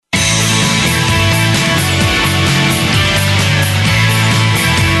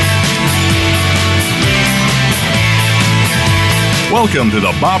Welcome to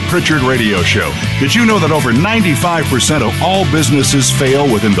the Bob Pritchard Radio Show. Did you know that over 95% of all businesses fail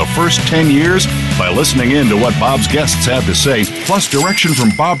within the first 10 years? By listening in to what Bob's guests have to say, plus direction from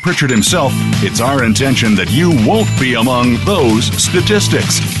Bob Pritchard himself, it's our intention that you won't be among those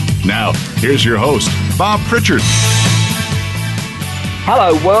statistics. Now, here's your host, Bob Pritchard.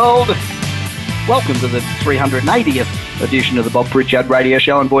 Hello, world. Welcome to the 380th edition of the Bob Pritchard Radio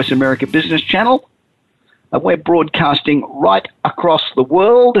Show on Voice America Business Channel. And we're broadcasting right across the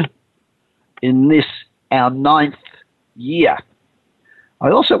world in this, our 9th year. I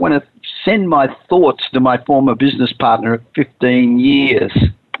also want to send my thoughts to my former business partner of 15 years,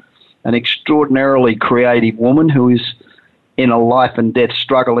 an extraordinarily creative woman who is in a life and death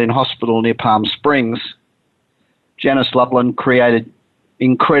struggle in hospital near Palm Springs. Janice Loveland created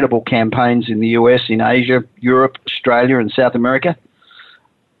incredible campaigns in the US, in Asia, Europe, Australia, and South America.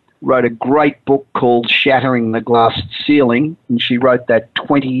 Wrote a great book called Shattering the Glass Ceiling, and she wrote that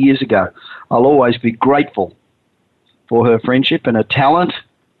 20 years ago. I'll always be grateful for her friendship and her talent.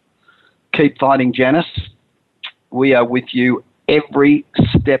 Keep fighting, Janice. We are with you every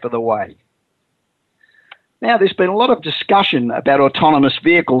step of the way. Now, there's been a lot of discussion about autonomous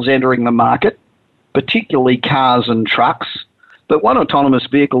vehicles entering the market, particularly cars and trucks. But one autonomous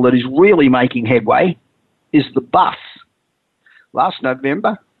vehicle that is really making headway is the bus. Last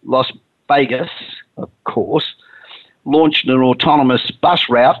November, Las Vegas, of course, launched an autonomous bus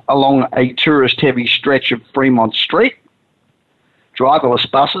route along a tourist-heavy stretch of Fremont Street. Driverless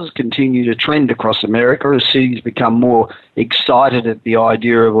buses continue to trend across America as cities become more excited at the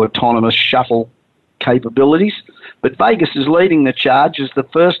idea of autonomous shuttle capabilities. But Vegas is leading the charge as the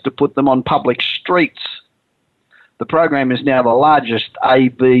first to put them on public streets. The program is now the largest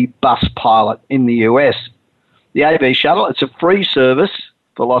AV bus pilot in the US. The AV shuttle, it's a free service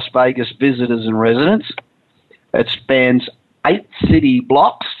for Las Vegas visitors and residents. It spans 8 city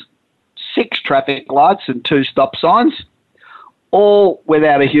blocks, 6 traffic lights and 2 stop signs, all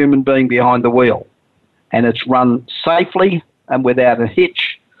without a human being behind the wheel. And it's run safely and without a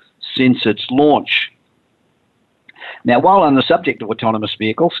hitch since its launch. Now, while on the subject of autonomous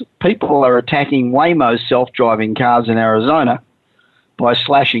vehicles, people are attacking Waymo's self-driving cars in Arizona by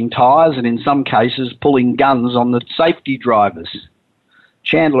slashing tyres and, in some cases, pulling guns on the safety drivers.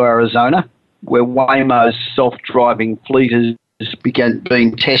 Chandler, Arizona, where Waymo's self-driving fleet has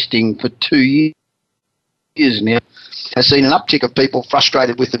been testing for 2 years now, has seen an uptick of people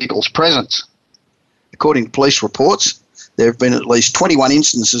frustrated with the vehicle's presence. According to police reports, there have been at least 21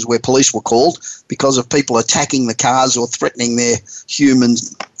 instances where police were called because of people attacking the cars or threatening their human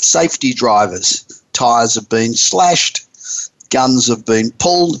safety drivers. Tyres have been slashed, guns have been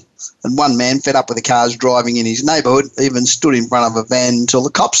pulled, and one man, fed up with the cars driving in his neighbourhood, even stood in front of a van until the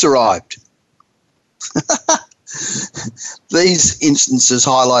cops arrived. These instances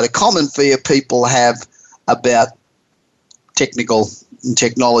highlight a common fear people have about technical and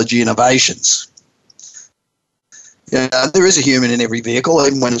technology innovations. There is a human in every vehicle,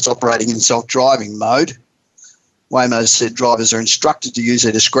 even when it's operating in self-driving mode. Waymo said drivers are instructed to use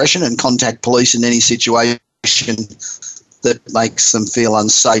their discretion and contact police in any situation that makes them feel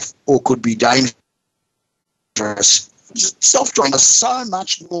unsafe or could be dangerous. Self-driving is so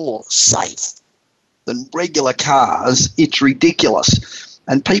much more safe than regular cars, it's ridiculous.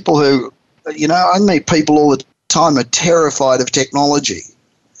 And people who, I meet people all the time are terrified of technology.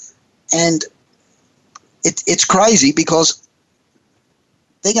 And it's crazy because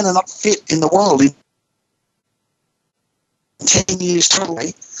they're going to not fit in the world in 10 years' time.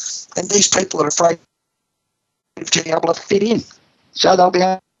 And these people are afraid to be able to fit in. So they'll be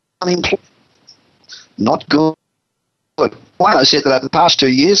unemployed. Not good. Waymo said that over the past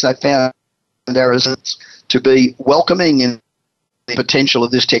 2 years they found Arizona to be welcoming in the potential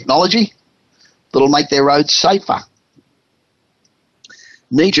of this technology that'll make their roads safer.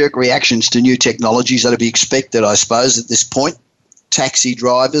 Knee-jerk reactions to new technologies are to be expected, I suppose, at this point. Taxi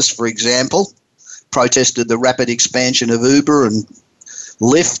drivers, for example, protested the rapid expansion of Uber and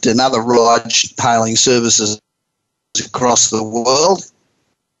Lyft and other ride-hailing services across the world.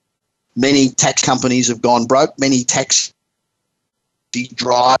 Many tax companies have gone broke. Many taxi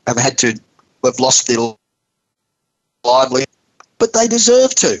drivers have lost their livelihood, but they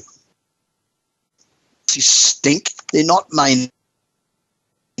deserve to. They stink. They're not maintained.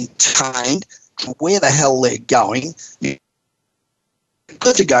 Where the hell they're going, you've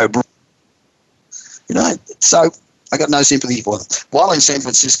got to go. So I got no sympathy for them. While in San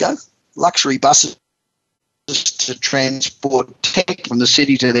Francisco, luxury buses to transport tech from the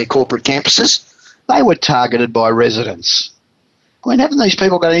city to their corporate campuses, they were targeted by residents. Haven't these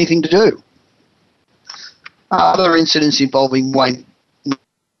people got anything to do? Other incidents involving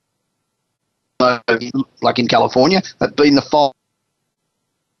like in California, have been the fault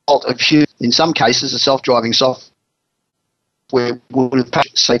of in some cases, the self-driving software would have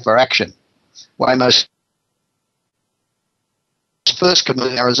passed safer action. Waymo's first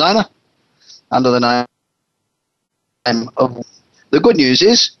committed in Arizona under the name of. The good news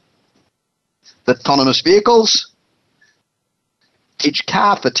is that autonomous vehicles, each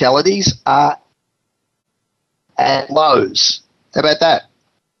car fatalities are at lows. How about that?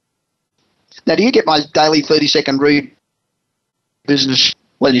 Now, do you get my daily 30-second read business?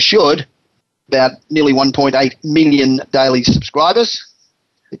 Well, you should. About nearly 1.8 million daily subscribers.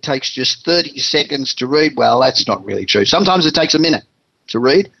 It takes just 30 seconds to read. Well, that's not really true. Sometimes it takes a minute to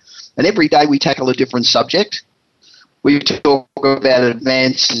read. And every day we tackle a different subject. We talk about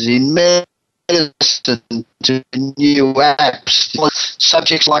advances in medicine to new apps,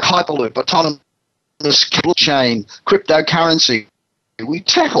 subjects like Hyperloop, autonomous blockchain, cryptocurrency. We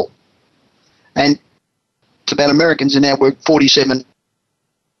tackle. And it's about Americans who now work 47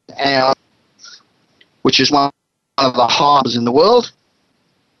 hours, which is one of the highest in the world.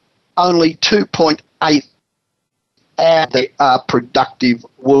 Only 2.8 hours they are productive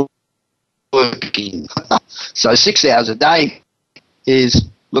working. So 6 hours a day is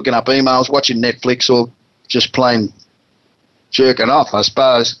looking up emails, watching Netflix, or just plain jerking off, I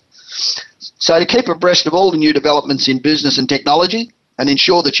suppose. So to keep abreast of all the new developments in business and technology and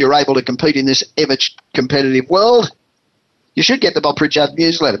ensure that you're able to compete in this ever-competitive world, you should get the Bob Pritchard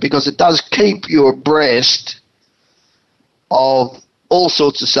newsletter, because it does keep you abreast of all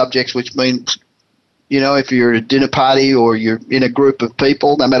sorts of subjects, which means, you know, if you're at a dinner party or you're in a group of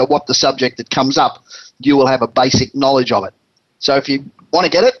people, no matter what the subject that comes up, you will have a basic knowledge of it. So if you want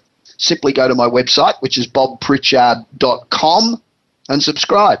to get it, simply go to my website, which is bobpritchard.com, and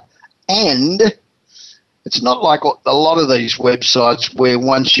subscribe. And it's not like a lot of these websites where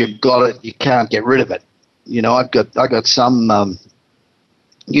once you've got it, you can't get rid of it. You know, I got some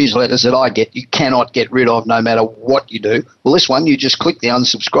newsletters that I get you cannot get rid of no matter what you do. Well, this one, you just click the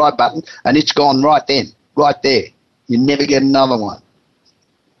unsubscribe button and it's gone right then, right there. You never get another one.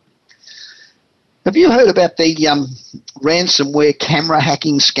 Have you heard about the ransomware camera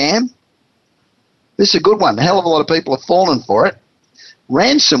hacking scam? This is a good one. A hell of a lot of people have fallen for it.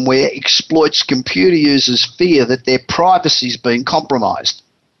 Ransomware exploits computer users' fear that their privacy is being compromised.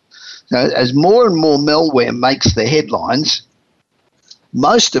 Now, as more and more malware makes the headlines,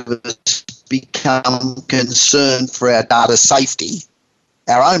 most of us become concerned for our data safety,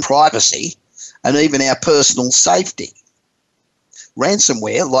 our own privacy, and even our personal safety.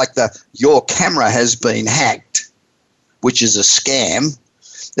 Ransomware, like the "your camera has been hacked," which is a scam,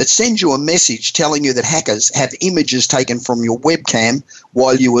 that sends you a message telling you that hackers have images taken from your webcam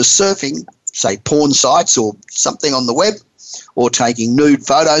while you were surfing, say, porn sites or something on the web, or taking nude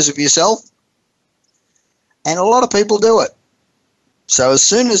photos of yourself. And a lot of people do it. So as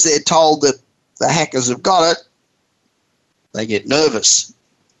soon as they're told that the hackers have got it, they get nervous.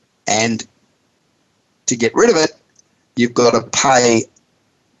 And to get rid of it, you've got to pay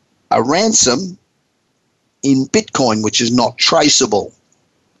a ransom in Bitcoin, which is not traceable.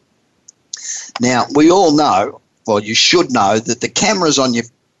 Now, we all know, well, you should know, that the cameras on your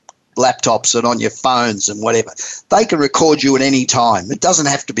laptops and on your phones and whatever, they can record you at any time. It doesn't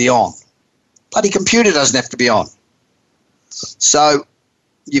have to be on. Bloody computer doesn't have to be on. So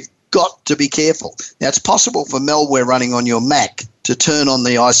you've got to be careful. Now, it's possible for malware running on your Mac to turn on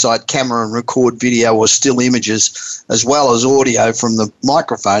the iSight camera and record video or still images as well as audio from the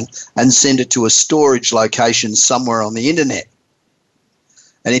microphone and send it to a storage location somewhere on the internet.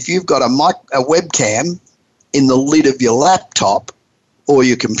 And if you've got a webcam in the lid of your laptop or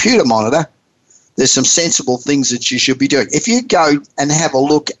your computer monitor, there's some sensible things that you should be doing. If you go and have a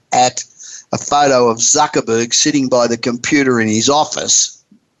look at a photo of Zuckerberg sitting by the computer in his office,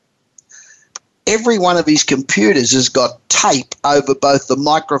 every one of his computers has got tape over both the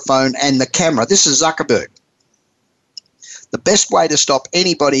microphone and the camera. This is Zuckerberg. The best way to stop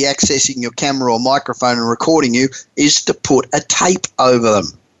anybody accessing your camera or microphone and recording you is to put a tape over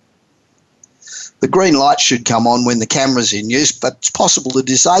them. The green light should come on when the camera's in use, but it's possible to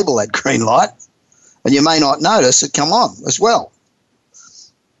disable that green light, and you may not notice it come on as well,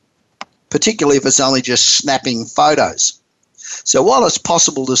 particularly if it's only just snapping photos. So while it's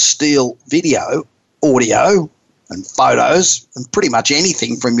possible to steal video, audio, and photos, and pretty much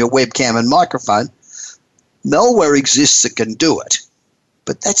anything from your webcam and microphone, malware exists that can do it.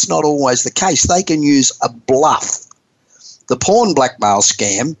 But that's not always the case. They can use a bluff. The porn blackmail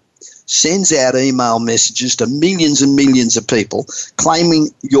scam sends out email messages to millions and millions of people claiming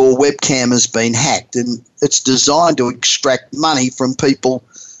your webcam has been hacked, and it's designed to extract money from people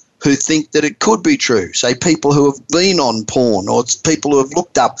who think that it could be true. Say people who have been on porn, or it's people who have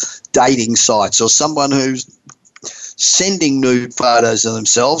looked up dating sites, or someone who's sending nude photos of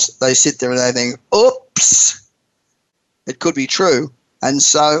themselves. They sit there and they think, oops, it could be true. And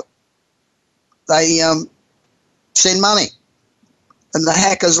so they send money. And the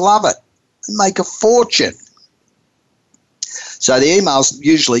hackers love it and make a fortune. So the emails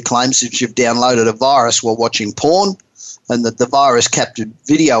usually claims that you've downloaded a virus while watching porn, and that the virus captured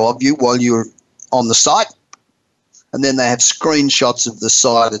video of you while you were on the site. And then they have screenshots of the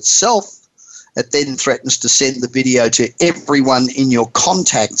site itself. It then threatens to send the video to everyone in your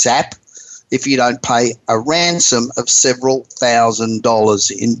contacts app if you don't pay a ransom of several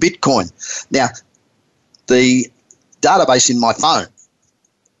 $1,000s in Bitcoin. Now, the database in my phone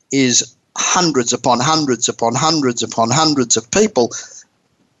is hundreds upon hundreds upon hundreds upon hundreds of people,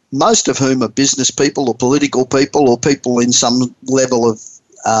 most of whom are business people or political people or people in some level of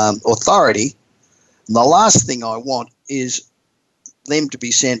authority. And the last thing I want is them to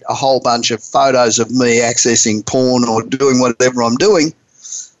be sent a whole bunch of photos of me accessing porn or doing whatever I'm doing.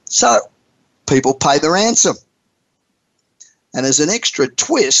 So people pay the ransom. And as an extra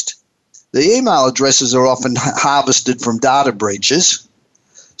twist, the email addresses are often harvested from data breaches.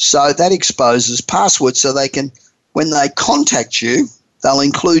 So that exposes passwords, so they can, when they contact you, they'll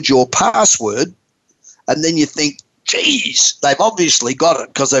include your password, and then you think, geez, they've obviously got it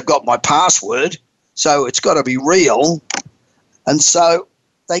because they've got my password, so it's got to be real. And so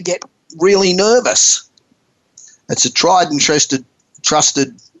they get really nervous. It's a tried and trusted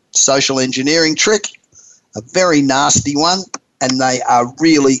social engineering trick, a very nasty one, and they are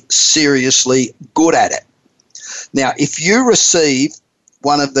really seriously good at it. Now, if you receive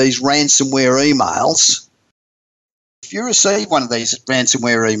one of these ransomware emails,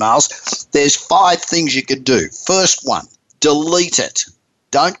 there's 5 things you could do. First one, delete it.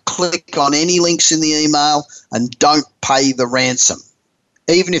 Don't click on any links in the email and don't pay the ransom.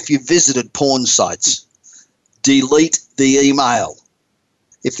 Even if you visited porn sites, delete the email.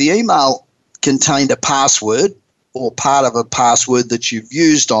 If the email contained a password or part of a password that you've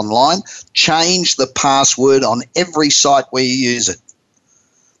used online, change the password on every site where you use it.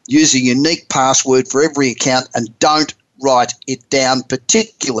 Use a unique password for every account and don't write it down,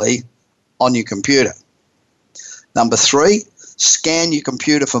 particularly on your computer. Number 3, scan your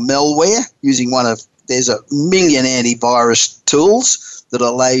computer for malware using there's a million antivirus tools that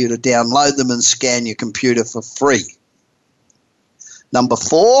allow you to download them and scan your computer for free. Number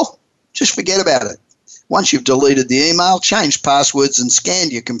 4, just forget about it. Once you've deleted the email, changed passwords and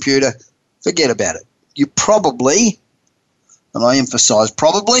scanned your computer, forget about it. You probably, and I emphasize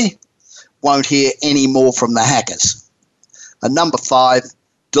probably, won't hear any more from the hackers. And number 5,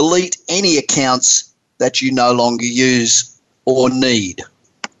 delete any accounts that you no longer use or need.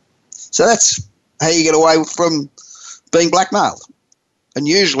 So that's how you get away from being blackmailed. And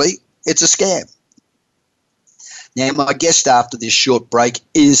usually it's a scam. Now, my guest after this short break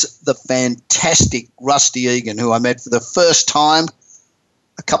is the fantastic Rusty Egan, who I met for the first time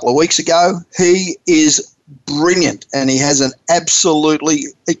a couple of weeks ago. He is brilliant, and he has an absolutely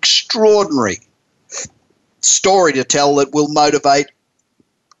extraordinary story to tell that will motivate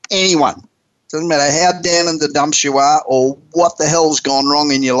anyone. Doesn't matter how down in the dumps you are or what the hell's gone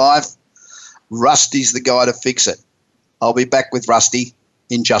wrong in your life, Rusty's the guy to fix it. I'll be back with Rusty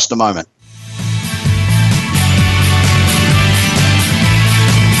in just a moment.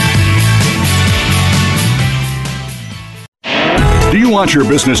 Do you want your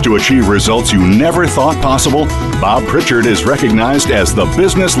business to achieve results you never thought possible? Bob Pritchard is recognized as the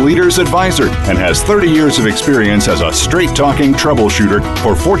Business Leader's Advisor and has 30 years of experience as a straight-talking troubleshooter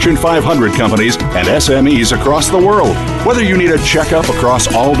for Fortune 500 companies and SMEs across the world. Whether you need a checkup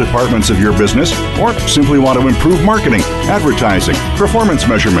across all departments of your business or simply want to improve marketing, advertising, performance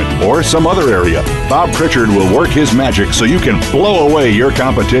measurement, or some other area, Bob Pritchard will work his magic so you can blow away your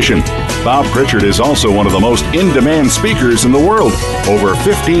competition. Bob Pritchard is also one of the most in-demand speakers in the world. Over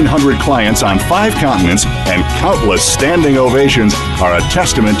 1,500 clients on 5 continents and countless standing ovations are a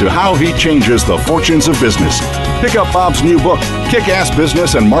testament to how he changes the fortunes of business. Pick up Bob's new book, Kick-Ass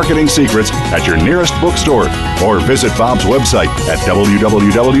Business and Marketing Secrets, at your nearest bookstore, or visit Bob's website at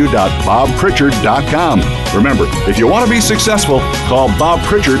www.bobpritchard.com. Remember, if you want to be successful, call Bob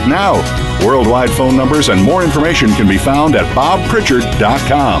Pritchard now. Worldwide phone numbers and more information can be found at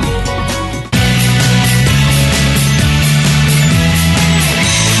bobpritchard.com.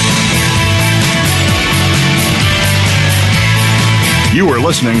 You are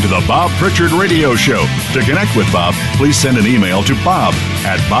listening to the Bob Pritchard Radio Show. To connect with Bob, please send an email to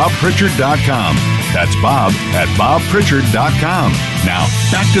bob@bobpritchard.com. That's bob@bobpritchard.com. Now,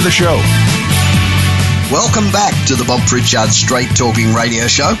 back to the show. Welcome back to the Bob Pritchard Straight Talking Radio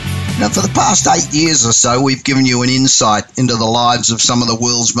Show. Now, for the past 8 years or so, we've given you an insight into the lives of some of the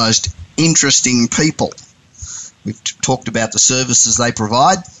world's most interesting people. We've talked about the services they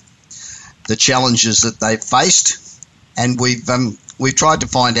provide, the challenges that they've faced, and we've tried to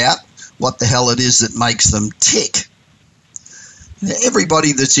find out what the hell it is that makes them tick. Now,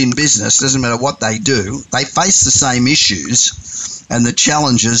 everybody that's in business, doesn't matter what they do, they face the same issues and the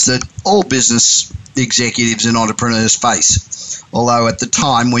challenges that all business executives and entrepreneurs face. Although at the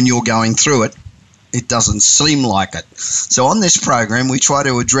time when you're going through it, it doesn't seem like it. So on this program, we try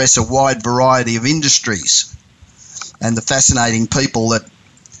to address a wide variety of industries and the fascinating people that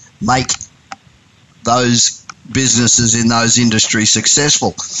make those businesses in those industries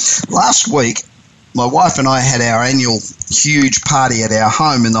successful. Last week, my wife and I had our annual huge party at our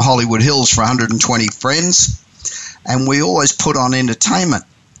home in the Hollywood Hills for 120 friends, and we always put on entertainment.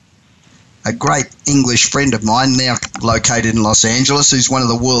 A great English friend of mine, now located in Los Angeles, who's one of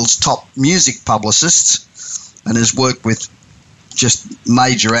the world's top music publicists and has worked with just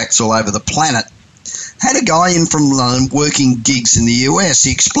major acts all over the planet, had a guy in from London working gigs in the US.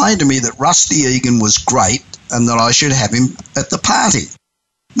 He explained to me that Rusty Egan was great and that I should have him at the party.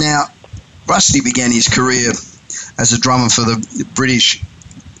 Now, Rusty began his career as a drummer for the British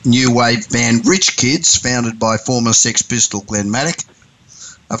new wave band Rich Kids, founded by former Sex Pistol Glenn Maddock.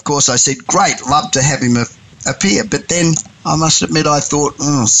 Of course, I said, great, love to have him appear. But then I must admit, I thought,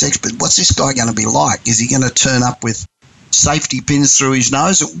 Sex, but what's this guy going to be like? Is he going to turn up with safety pins through his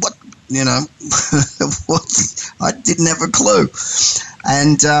nose? What, what? I didn't have a clue.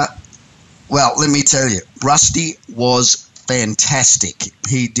 And, well, let me tell you, Rusty was fantastic.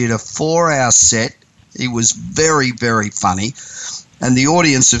 He did a 4-hour set. He was very, very funny. And the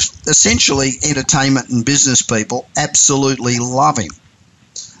audience of essentially entertainment and business people absolutely love him.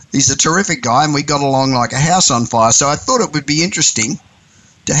 He's a terrific guy, and we got along like a house on fire. So I thought it would be interesting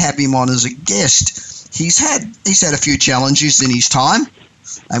to have him on as a guest. He's had a few challenges in his time,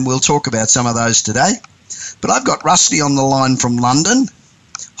 and we'll talk about some of those today. But I've got Rusty on the line from London.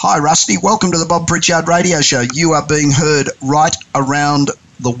 Hi, Rusty. Welcome to the Bob Pritchard Radio Show. You are being heard right around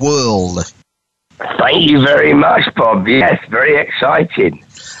the world. Thank you very much, Bob. Yes, very excited.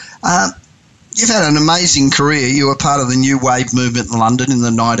 You've had an amazing career. You were part of the new wave movement in London in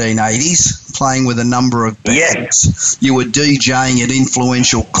the 1980s, playing with a number of bands. Yes. You were DJing at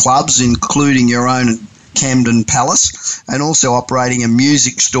influential clubs, including your own Camden Palace, and also operating a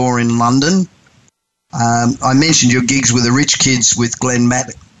music store in London. I mentioned your gigs with the Rich Kids with Glenn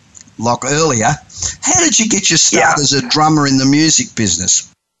Matlock earlier. How did you get your start as a drummer in the music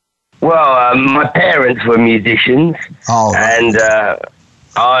business? Well, my parents were musicians, and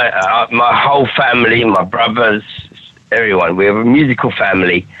my whole family, my brothers, everyone, we were a musical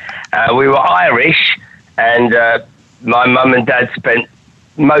family. We were Irish, and my mum and dad spent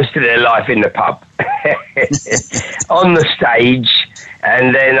most of their life in the pub, on the stage,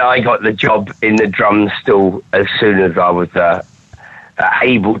 and then I got the job in the drum stool as soon as I was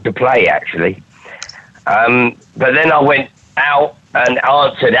able to play, actually. But then I went out and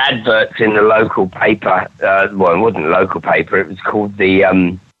answered adverts in the local paper. Well, it wasn't a local paper. It was called the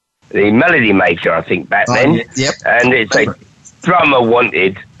Melody Maker, I think, back then. Yep. And it's a drummer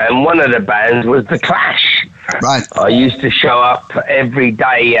wanted, and one of the bands was The Clash. Right. I used to show up every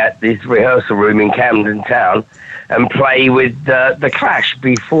day at this rehearsal room in Camden Town and play with The Clash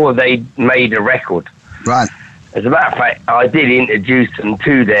before they made a record. Right. As a matter of fact, I did introduce them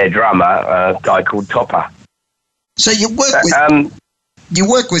to their drummer, a guy called Topper. So you work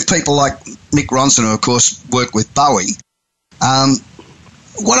with people like Mick Ronson, who of course worked with Bowie.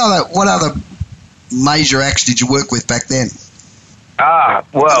 What other major acts did you work with back then? Well,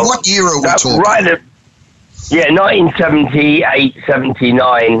 what year are we talking? 1978,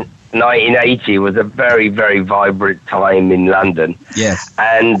 79, 1980 was a very, very vibrant time in London. Yeah.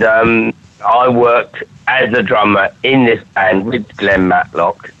 And I worked as a drummer in this band with Glenn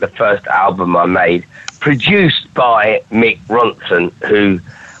Matlock, the first album I made, produced by Mick Ronson, who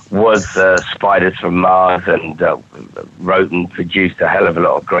was Spiders from Mars and wrote and produced a hell of a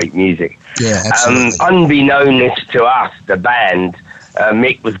lot of great music. Yeah, absolutely. Unbeknownst to us, the band,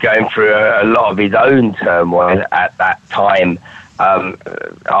 Mick was going through a lot of his own turmoil at that time.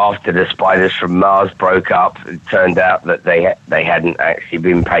 After the Spiders from Mars broke up, it turned out that they hadn't actually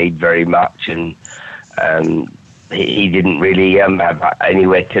been paid very much, and he didn't really have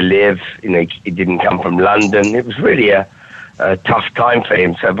anywhere to live. You know, he didn't come from London. It was really a a tough time for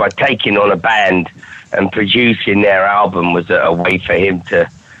him. So by taking on a band and producing their album was a way for him to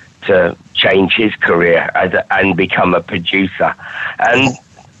change his career and become a producer. And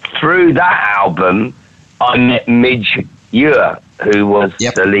through that album, I met Midge Ure, who was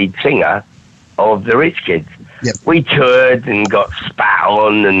the lead singer of the Rich Kids. Yep. We toured and got spat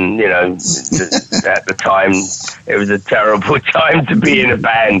on, and you know, at the time it was a terrible time to be in a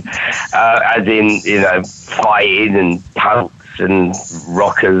band, as in, you know, fighting and punks and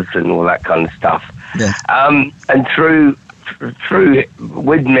rockers and all that kind of stuff. Yeah. And through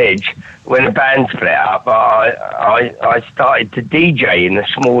with Midge, when the band split up, I started to DJ in a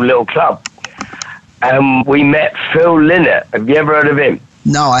small little club. We met Phil Lynott. Have you ever heard of him?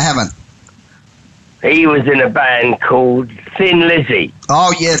 No, I haven't. He was in a band called Thin Lizzy.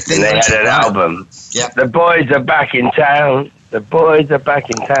 Oh, yeah, Thin Lizzy. And they had an album. Yep. The boys are back in town. The boys are back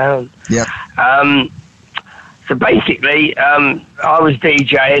in town. Yep. So basically, I was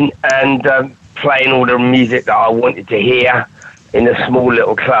DJing and playing all the music that I wanted to hear in a small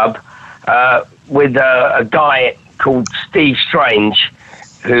little club with a guy called Steve Strange,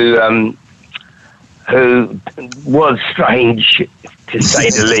 who was strange, to say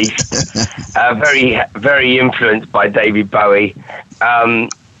the least. Very, very influenced by David Bowie.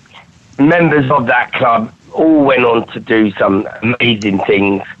 Members of that club all went on to do some amazing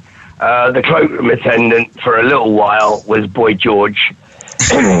things. The cloakroom attendant for a little while was Boy George,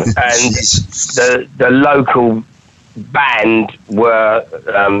 and the local band were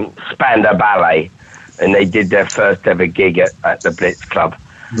Spandau Ballet, and they did their first ever gig at the Blitz Club.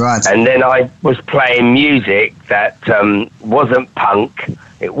 Right. And then I was playing music that wasn't punk,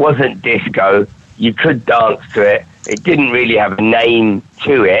 it wasn't disco, you could dance to it, it didn't really have a name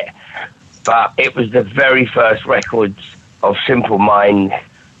to it, but it was the very first records of Simple Minds,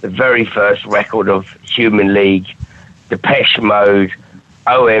 the very first record of Human League, Depeche Mode,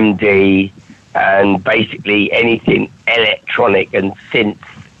 OMD, and basically anything electronic and synth.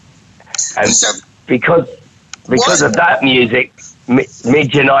 And because of that music,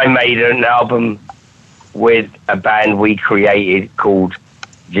 Midge and I made an album with a band we created called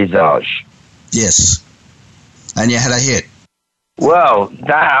Visage. Yes. And you had a hit. Well,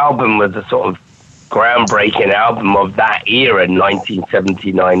 that album was a sort of groundbreaking album of that era,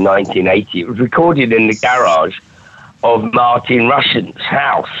 1979, 1980. It was recorded in the garage of Martin Russian's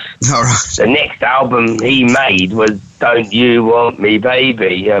house. All right. The next album he made was Don't You Want Me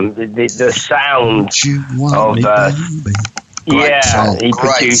Baby. The sound of... he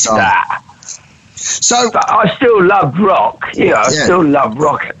produced that. So, but I still loved rock. I still loved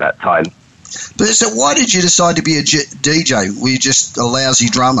rock at that time. But so why did you decide to be a DJ? Were you just a lousy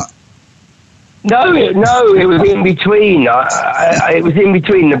drummer? No, it was in between. It was in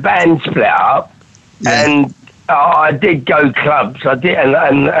between. The band split up, and I did go clubs. I did,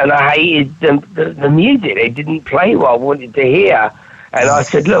 and I hated the music. They didn't play what I wanted to hear. And I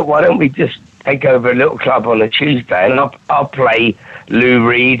said, look, why don't we just take over a little club on a Tuesday, and I'll play Lou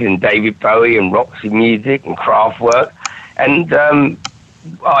Reed and David Bowie and Roxy Music and Kraftwerk. And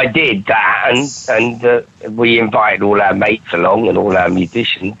I did that, and we invited all our mates along and all our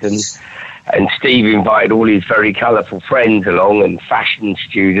musicians, and Steve invited all his very colourful friends along and fashion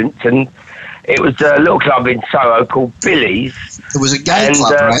students, and it was a little club in Soho called Billy's. It was a gay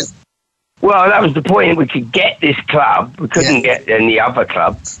club, right? Well, that was the point. We could get this club. We couldn't get any other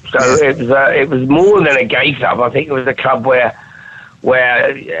club. So it was more than a gay club. I think it was a club where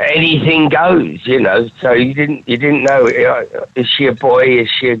anything goes, So you didn't know, is she a boy? Is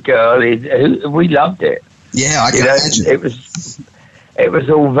she a girl? We loved it. Yeah, I can imagine. It was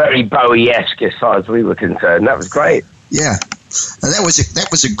all very Bowie-esque as far as we were concerned. That was great. Yeah, and that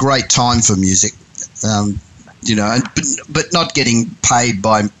was a great time for music. But not getting paid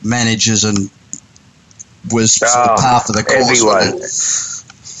by managers and was sort of part of the course.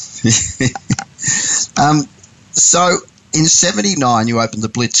 Everyone. So in '79, you opened the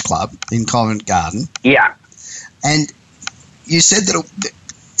Blitz Club in Covent Garden. Yeah. And you said that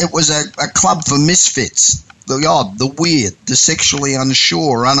it was a club for misfits, the odd, the weird, the sexually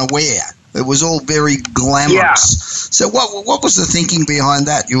unsure, unaware. It was all very glamorous. Yeah. So what was the thinking behind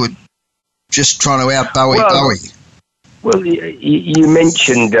that? You were just trying to out Bowie. Well, you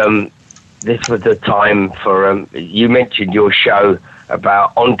mentioned this was a time for... you mentioned your show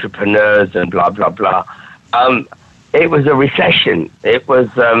about entrepreneurs and blah, blah, blah. It was a recession. It was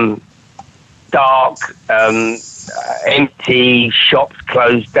dark, empty, shops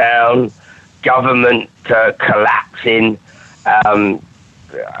closed down, government collapsing,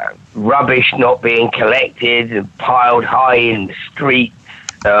 rubbish not being collected and piled high in the streets.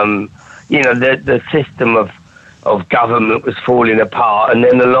 The system of of government was falling apart, and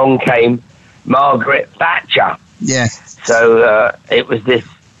then along came Margaret Thatcher. Yeah. So it was this,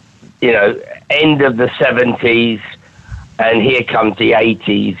 end of the 70s, and here comes the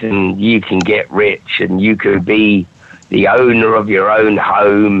 80s, and you can get rich, and you can be the owner of your own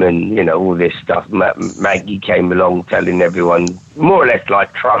home, and, all this stuff. Maggie came along telling everyone, more or less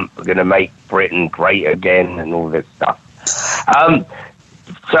like Trump, we're going to make Britain great again, and all this stuff.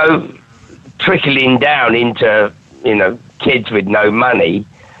 So trickling down into, kids with no money,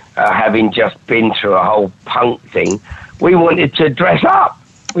 having just been through a whole punk thing, we wanted to dress up.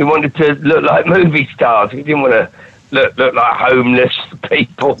 We wanted to look like movie stars. We didn't want to look like homeless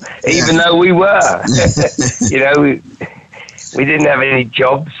people, even though we were. We didn't have any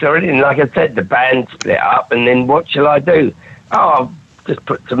jobs or anything. Like I said, the band split up, and then what shall I do? Oh, I'll just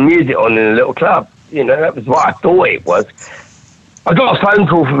put some music on in a little club. That was what I thought it was. I got a phone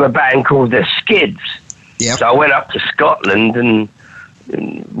call from a band called the Skids. Yep. So I went up to Scotland and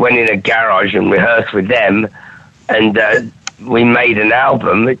went in a garage and rehearsed with them, and we made an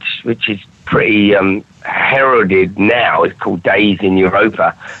album which is pretty heralded now. It's called Days in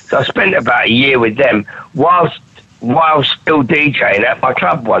Europa. So I spent about a year with them while still DJing at my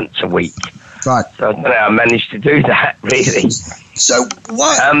club once a week. Right. So I don't know how I managed to do that, really. So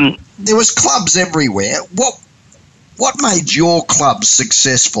what? There was clubs everywhere. What made your club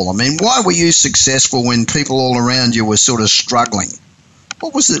successful? I mean, why were you successful when people all around you were sort of struggling?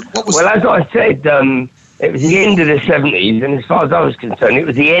 What was it? Well, as I said, it was the end of the 70s, and as far as I was concerned, it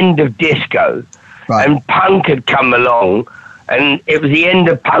was the end of disco. Right. And punk had come along, and it was the end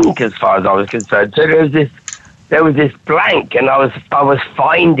of punk as far as I was concerned. So there was this blank, and I was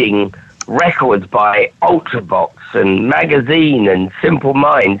finding records by Ultravox and Magazine and Simple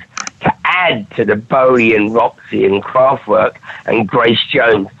Minds to add to the Bowie and Roxy and Kraftwerk and Grace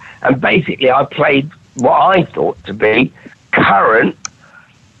Jones. And basically I played what I thought to be current,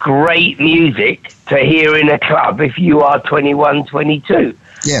 great music to hear in a club if you are 21, 22.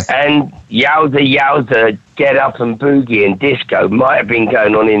 Yeah. And Yowza, Get Up and Boogie and disco might have been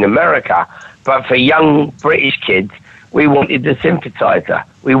going on in America, but for young British kids, we wanted the synthesizer.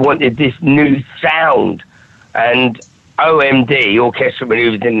 We wanted this new sound. And OMD, Orchestra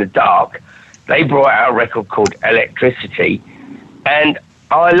Manoeuvres in the Dark, they brought out a record called Electricity, and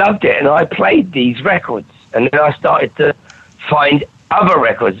I loved it, and I played these records. And then I started to find other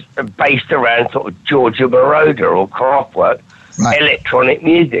records based around sort of Giorgio Moroder or Kraftwerk, right. Electronic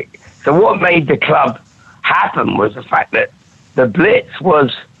music. So what made the club happen was the fact that the Blitz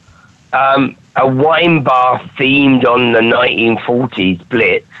was a wine bar themed on the 1940s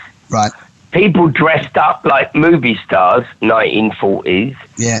Blitz. Right. People dressed up like movie stars, 1940s.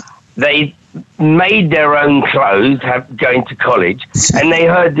 Yeah. They made their own clothes, going to college, and they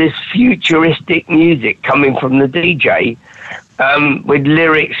heard this futuristic music coming from the DJ, with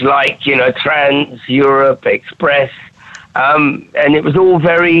lyrics like, Trans Europe Express, and it was all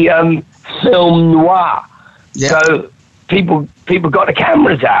very film noir. Yeah. So people got the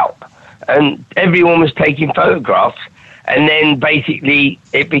cameras out, and everyone was taking photographs. And then basically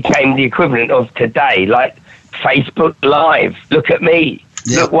it became the equivalent of today, like Facebook Live. Look at me.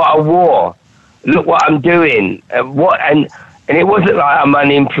 Yeah. Look what I wore. Look what I'm doing. And it wasn't like I'm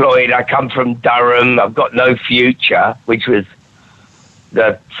unemployed. I come from Durham. I've got no future, which was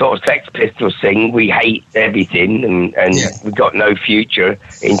the sort of Sex Pistols thing. We hate everything, and yeah. We got no future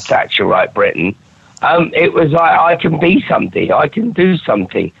in Thatcherite Britain. It was like, I can be something. I can do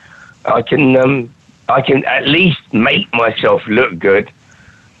something. I can at least make myself look good.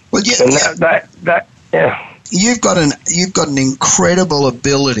 Well, yeah, and yeah. You've got an incredible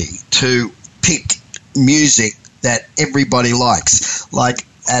ability to pick music that everybody likes. Like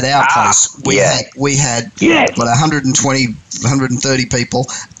at our place, we had about 120, 130 people,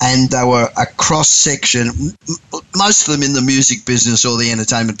 and they were a cross section. Most of them in the music business or the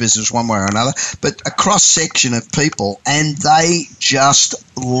entertainment business, one way or another, but a cross section of people, and they just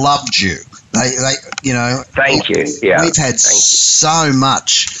loved you. They Thank you. Yeah. We've had so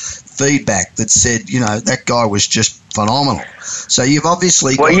much feedback that said, that guy was just phenomenal. So you've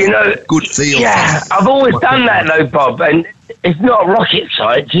obviously got a good feel. Yeah, I've always done that though, Bob, and it's not rocket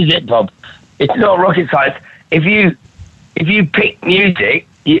science, is it, Bob? It's not rocket science. If you pick music,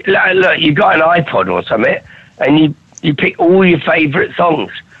 you got an iPod or something, and you pick all your favourite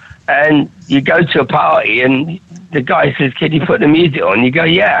songs, and you go to a party, and the guy says, "Can you put the music on?" You go,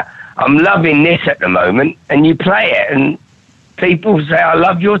 "Yeah, I'm loving this at the moment," and you play it, and people say, "I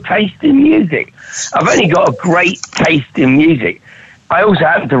love your taste in music." I've only got a great taste in music. I also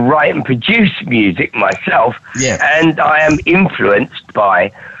happen to write and produce music myself, and I am influenced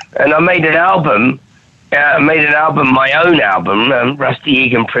by, and I made an album made an album, my own album, Rusty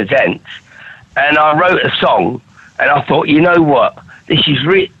Egan Presents, and I wrote a song, and I thought, you know what, this is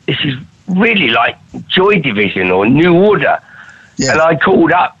really like Joy Division or New Order. Yeah. And I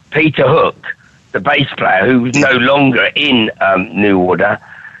called up Peter Hook, the bass player, who was no longer in New Order,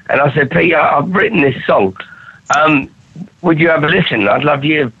 and I said, Peter, I've written this song. Would you have a listen? I'd love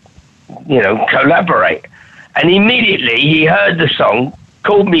you to, collaborate. And immediately he heard the song,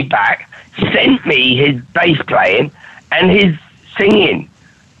 called me back, sent me his bass playing and his singing.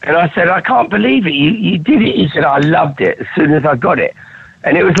 And I said, I can't believe it. You did it. He said, I loved it as soon as I got it.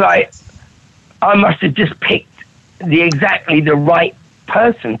 And it was like, I must have just picked exactly the right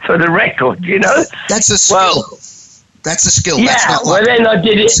person for the record, That's a skill. Well, that's a skill. Yeah, that's not like then I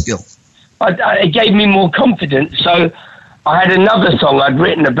did it. Skill. It gave me more confidence. So I had another song I'd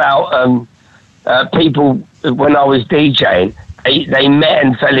written about people when I was DJing. They met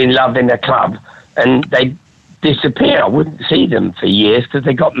and fell in love in a club, and they disappear. I wouldn't see them for years because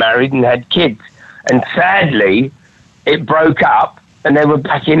they got married and had kids. And sadly, it broke up, and they were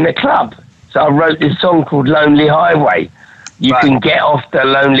back in the club. So I wrote this song called Lonely Highway. You can get off the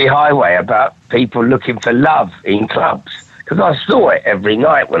lonely highway, about people looking for love in clubs. Because I saw it every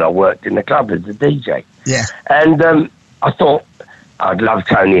night when I worked in the club as a DJ. Yeah. And I thought, I'd love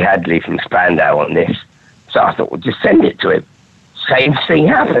Tony Hadley from Spandau on this. So I thought, well, just send it to him. Same thing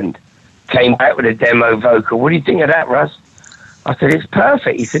happened. Came back with a demo vocal. What do you think of that, Russ? I said, it's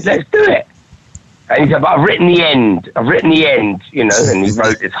perfect. He said, let's do it. And he said, but I've written the end, and he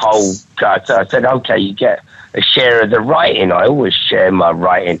wrote this whole cut. So I said, okay, you get a share of the writing. I always share my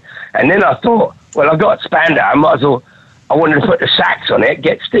writing. And then I thought, well, I got Spandau. I wanted to put the sax on it,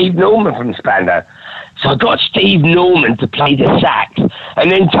 get Steve Norman from Spandau. So I got Steve Norman to play the sax.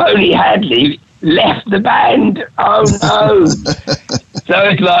 And then Tony Hadley left the band. Oh, no. So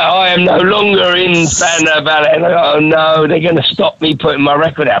it's like, I am no longer in Spandau Ballet. And I go, oh, no, they're going to stop me putting my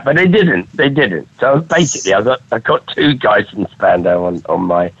record out. But they didn't. So basically, I got two guys from Spandau on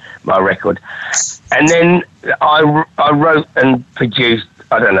my record. And then I wrote and produced,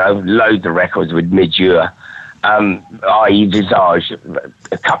 I don't know, loads of records with Midure, i.e. Visage,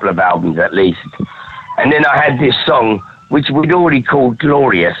 a couple of albums at least. And then I had this song, which we'd already called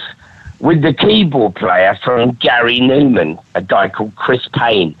Glorious, with the keyboard player from Gary Newman, a guy called Chris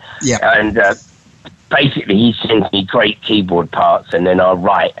Payne. Yeah. And basically he sends me great keyboard parts, and then I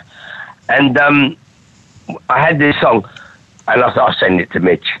write. And I had this song, and I thought I'll send it to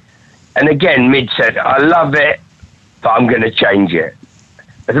Mitch. And again, Mitch said, I love it, but I'm going to change it.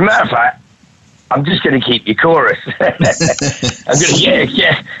 As a matter of fact, I'm just going to keep your chorus. I'm going to,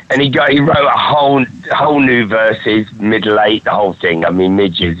 yeah. And he wrote a whole new verses, middle eight, the whole thing. I mean,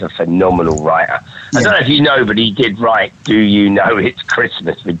 Midge is a phenomenal writer. Yeah. I don't know if you know, but he did write Do You Know It's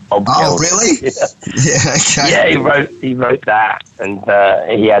Christmas with Bob Geldof. Oh, really? Yeah, okay. Yeah, he wrote that. And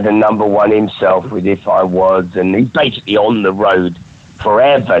he had a number one himself with If I Was. And he's basically on the road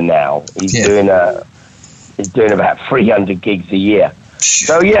forever now. He's doing about 300 gigs a year.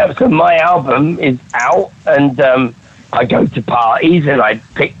 So my album is out, and I go to parties and I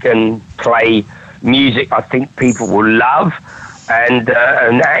pick and play music I think people will love, and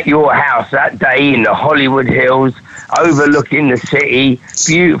at your house that day in the Hollywood Hills, overlooking the city,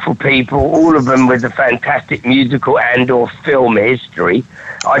 beautiful people, all of them with a fantastic musical and or film history.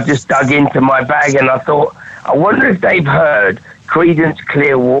 I just dug into my bag and I thought, I wonder if they've heard Creedence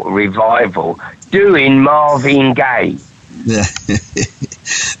Clearwater Revival doing Marvin Gaye. Yeah.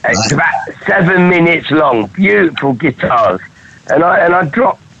 It's about 7 minutes long, beautiful guitars, and I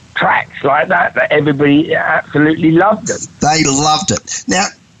dropped tracks like that everybody absolutely loved them. They loved it. Now,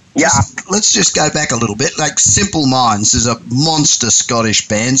 let's just go back a little bit. Like Simple Minds is a monster Scottish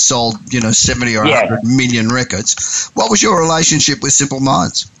band, sold 70 or 100 million records. What was your relationship with Simple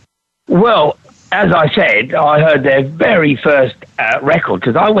Minds? Well, as I said, I heard their very first record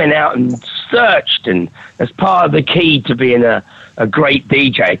because I went out and searched, and as part of the key to being a great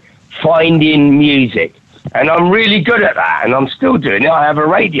DJ, finding music. And I'm really good at that, and I'm still doing it. I have a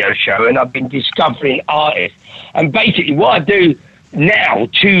radio show, and I've been discovering artists. And basically what I do now,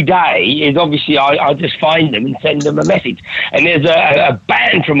 today, is obviously I just find them and send them a message. And there's a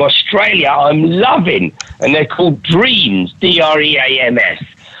band from Australia I'm loving, and they're called Dreams, Dreams.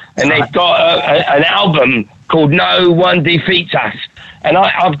 And they've got an album called No One Defeats Us. And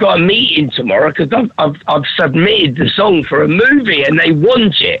I've got a meeting tomorrow because I've submitted the song for a movie and they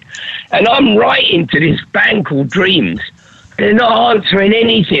want it. And I'm writing to this band called Dreams. They're not answering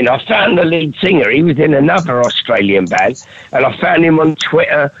anything. I found the lead singer. He was in another Australian band. And I found him on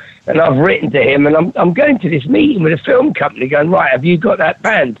Twitter. And I've written to him. And I'm going to this meeting with a film company going, right, have you got that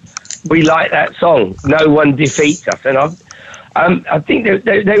band? we like that song. No one defeats us. And I think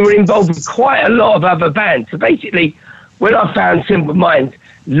they were involved with quite a lot of other bands. So basically, when I found Simple Minds,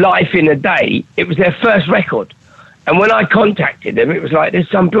 Life in a Day, it was their first record. And when I contacted them, it was like, there's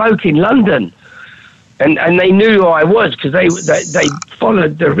some bloke in London. And they knew who I was because they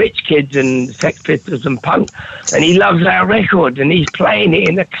followed the Rich Kids and Sex Pistols and punk, and he loves our record and he's playing it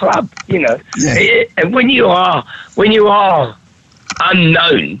in the club, you know. Yeah. And when you are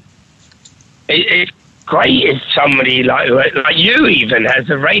unknown, it's great if somebody like you even has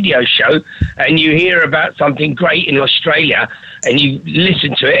a radio show and you hear about something great in Australia and you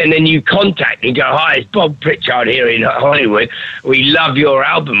listen to it and then you contact and go, hi, it's Bob Pritchard here in Hollywood. We love your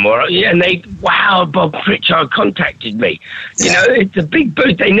album. And they, wow, Bob Pritchard contacted me. You know, it's a big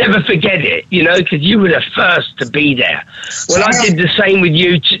boost. They never forget it, you know, because you were the first to be there. Well, I did the same with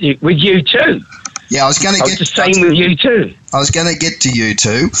you too. Yeah, I was going to get the same with you too. I was going to get to you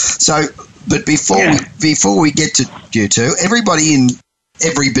too. So, but before we get to you two, everybody in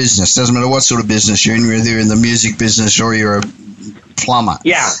every business, doesn't matter what sort of business you're in, whether you're in the music business or you're a plumber.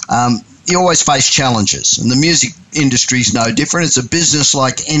 Yeah. You always face challenges, and the music industry is no different. It's a business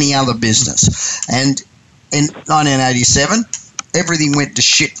like any other business. And in 1987, everything went to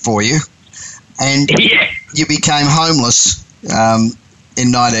shit for you, and you became homeless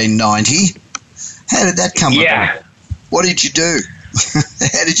in 1990. How did that come about? What did you do?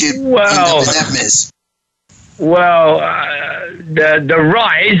 How did you end up in that mess? Well, the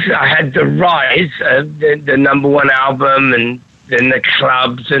Rise, I had the Rise, the number one album, and then the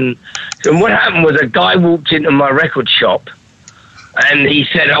clubs. And what happened was a guy walked into my record shop and he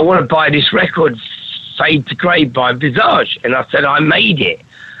said, I want to buy this record, Fade to Grey by Visage. And I said, I made it.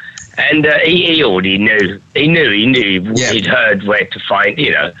 And he already knew. He knew. He'd heard where to find,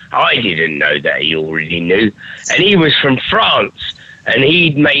 you know. I didn't know that he already knew. And he was from France. And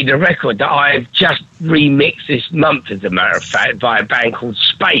he'd made a record that I've just remixed this month, as a matter of fact, by a band called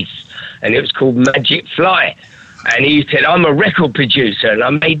Space. And it was called Magic Fly. And he said, I'm a record producer, and I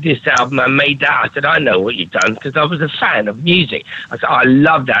made this album, I made that. I said, I know what you've done, because I was a fan of music. I said, I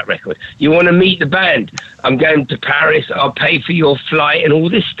love that record. You want to meet the band? I'm going to Paris. I'll pay for your flight and all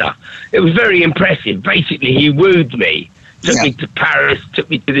this stuff. It was very impressive. Basically, he wooed me, took me to Paris, took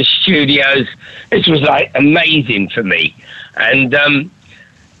me to the studios. This was, like, amazing for me. And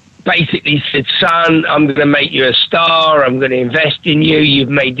basically said, son, I'm going to make you a star. I'm going to invest in you. You've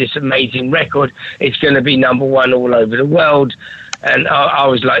made this amazing record. It's going to be number one all over the world. And I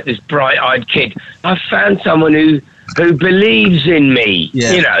was like this bright-eyed kid. I found someone who believes in me,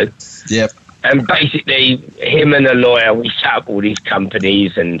 you know. Yep. And basically, him and a lawyer, we set up all these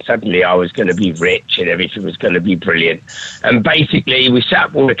companies, and suddenly I was going to be rich and everything was going to be brilliant. And basically, we set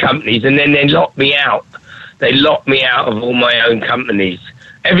up all the companies, and then they locked me out. They locked me out of all my own companies.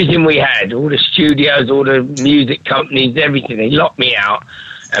 Everything we had, all the studios, all the music companies, everything, they locked me out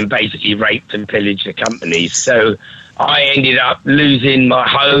and basically raped and pillaged the companies. So I ended up losing my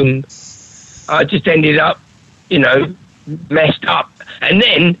home. I just ended up, you know, messed up. And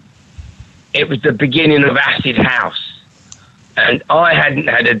then it was the beginning of acid house. And I hadn't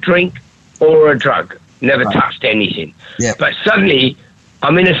had a drink or a drug, never touched anything. Yep. But suddenly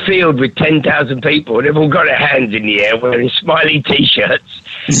I'm in a field with 10,000 people, and they've all got their hands in the air wearing smiley T-shirts.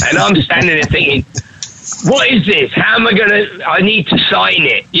 And I'm standing there thinking, what is this? How am I going to... I need to sign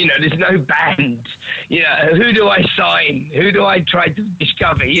it. You know, there's no band. You know, who do I sign? Who do I try to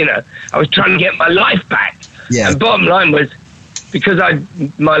discover? You know, I was trying to get my life back. Yeah. And bottom line was, because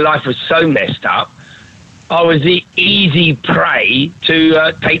my life was so messed up, I was the easy prey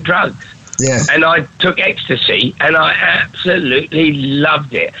to take drugs. Yeah. And I took ecstasy, and I absolutely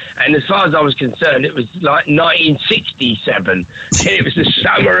loved it. And as far as I was concerned, it was like 1967. It was the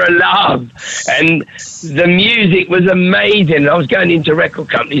summer of love, and the music was amazing. I was going into record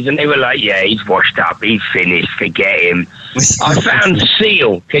companies, and they were like, yeah, he's washed up, he's finished, forget him. I found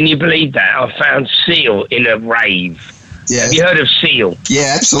Seal. Can you believe that? I found Seal in a rave. Yeah. Have you heard of Seal?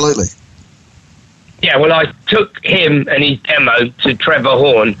 Yeah, absolutely. Yeah, well, I took him and his demo to Trevor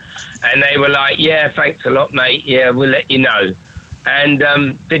Horn, and they were like, yeah, thanks a lot, mate. Yeah, we'll let you know. And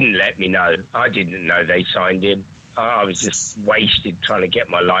didn't let me know. I didn't know they signed him. I was just wasted trying to get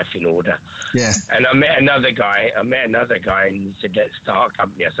my life in order. Yeah. And I met another guy, and he said, let's start a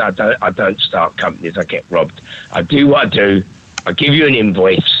company. I said, I don't start companies. I get robbed. I do what I do. I give you an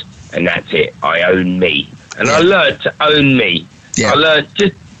invoice, and that's it. I own me. And I learned to own me. Yeah. I learned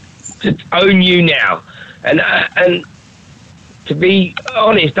to own you now. And to be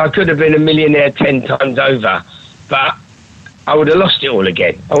honest, I could have been a millionaire 10 times over, but I would have lost it all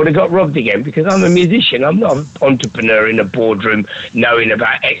again. I would have got robbed again because I'm a musician. I'm not an entrepreneur in a boardroom knowing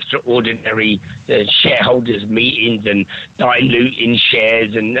about extraordinary shareholders meetings and diluting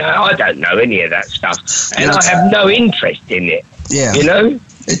shares, and I don't know any of that stuff. And I have no interest in it. Yeah. You know?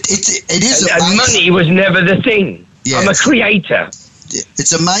 It is and money was never the thing. Yeah. I'm a creator.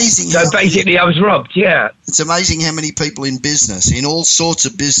 It's amazing. So basically, I was robbed, yeah. It's amazing how many people in business, in all sorts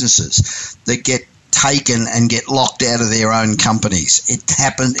of businesses, that get taken and get locked out of their own companies. It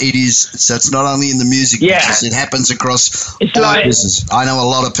happens. It is. So it's not only in the music business. It happens across all business. I know a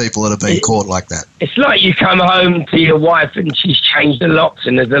lot of people that have been caught like that. It's like you come home to your wife and she's changed the locks,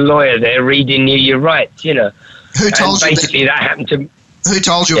 and there's a lawyer there reading you your rights. You know. Who told you? Basically, that happened to. Who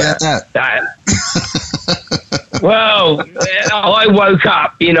told you about that? Well, I woke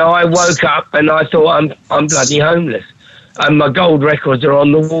up. You know, I woke up and I thought I'm bloody homeless. And my gold records are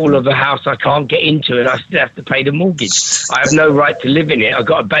on the wall of a house I can't get into, and I still have to pay the mortgage. I have no right to live in it. I've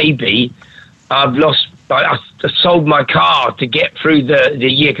got a baby. I sold my car to get through the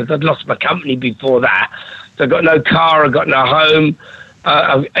year because I'd lost my company before that. So I've got no car. I've got no home.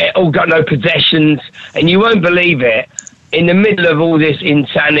 I've got no possessions. And you won't believe it. In the middle of all this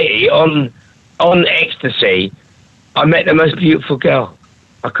insanity on ecstasy, I met the most beautiful girl.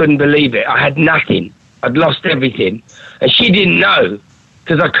 I couldn't believe it. I had nothing. I'd lost everything. And she didn't know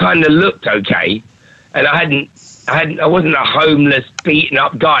because I kind of looked okay. And I wasn't a homeless, beaten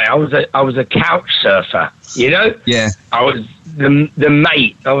up guy. I was a couch surfer, you know? Yeah. I was the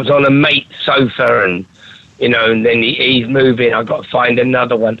mate. I was on a mate's sofa, and, you know, and then he's moving. I got to find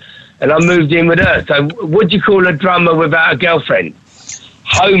another one. And I moved in with her. So what do you call a drummer without a girlfriend?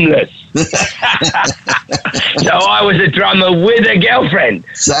 Homeless. So I was a drummer with a girlfriend.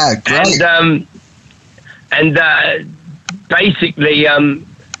 Great. And basically,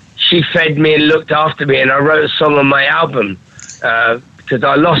 she fed me and looked after me, and I wrote a song on my album because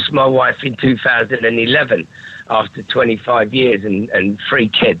I lost my wife in 2011 after 25 years and 3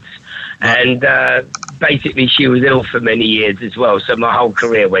 kids. And basically, she was ill for many years as well, so my whole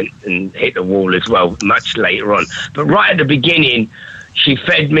career went and hit the wall as well, much later on. But right at the beginning, she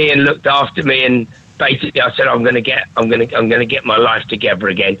fed me and looked after me, and basically I said I'm going to get my life together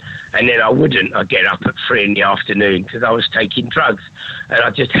again. And then I'd get up at 3 in the afternoon because I was taking drugs, and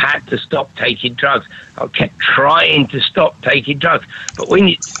I just had to stop taking drugs. I kept trying to stop taking drugs, but when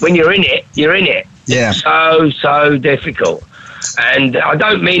you're in it, you're in it. Yeah. It's so difficult. And I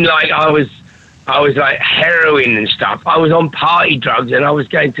don't mean like I was like heroin and stuff. I was on party drugs, and I was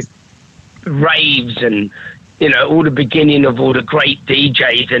going to raves and, you know, all the beginning of all the great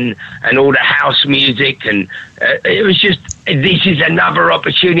DJs and all the house music. And it was just, this is another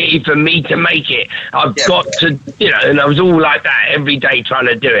opportunity for me to make it. I've got to, you know, and I was all like that every day trying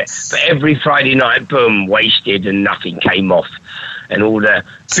to do it. But every Friday night, boom, wasted, and nothing came off. And all the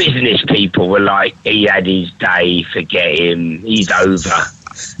business people were like, he had his day, forget him, he's over.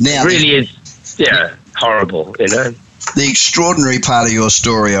 Now, it really is, horrible, you know. The extraordinary part of your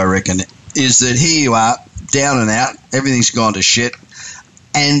story, I reckon, is that here you are, down and out, everything's gone to shit,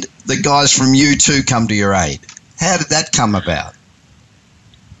 and the guys from U2 come to your aid. How did that come about?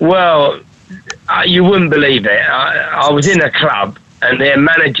 Well, you wouldn't believe it. I was in a club, and their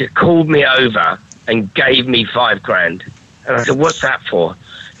manager called me over and gave me $5,000. And I said, what's that for?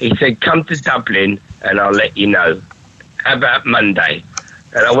 He said, come to Dublin and I'll let you know. How about Monday?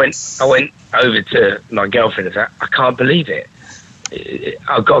 And I went over to my girlfriend and said, I can't believe it.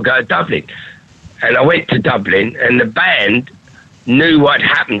 I've got to go to Dublin. And I went to Dublin, and the band knew what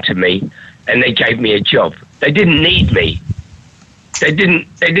happened to me, and they gave me a job. They didn't need me. They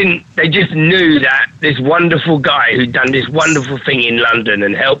just knew that this wonderful guy who'd done this wonderful thing in London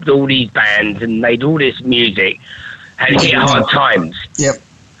and helped all these bands and made all this music had hit hard times. Yep.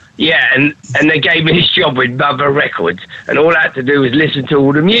 Yeah, and they gave me this job with Mother Records, and all I had to do was listen to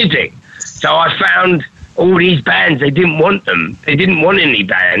all the music. So I found all these bands. They didn't want them. They didn't want any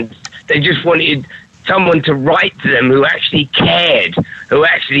bands. They just wanted someone to write to them who actually cared, who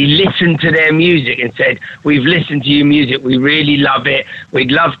actually listened to their music and said, we've listened to your music, we really love it,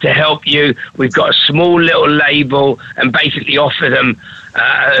 we'd love to help you, we've got a small little label, and basically offer them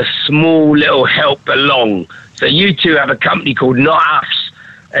a small little help along. So U2 have a company called Not Us,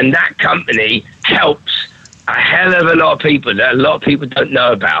 and that company helps a hell of a lot of people that a lot of people don't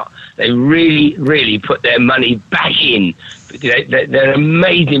know about. They really, really put their money back in. They're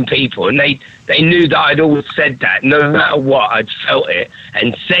amazing people, and they knew that I'd always said that. No matter what, I'd felt it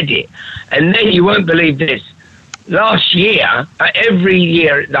and said it. And then you won't believe this. Last year, every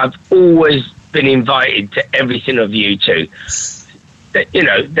year, I've always been invited to everything of U2. You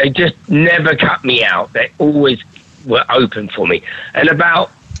know, they just never cut me out. They always were open for me. And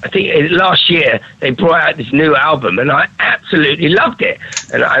about, I think last year, they brought out this new album, and I absolutely loved it.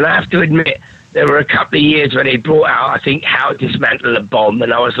 And I have to admit, there were a couple of years when they brought out, I think, How to Dismantle a Bomb,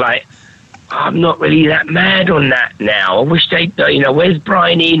 and I was like, I'm not really that mad on that now. I wish they'd, where's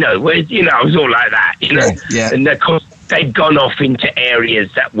Brian Eno? Where's, I was all like that, Yeah. And of course, they'd gone off into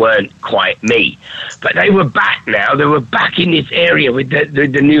areas that weren't quite me. But they were back now. They were back in this area with the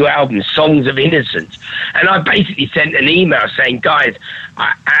new album, Songs of Innocence. And I basically sent an email saying, guys,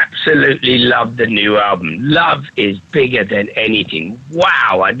 I absolutely love the new album. Love is bigger than anything.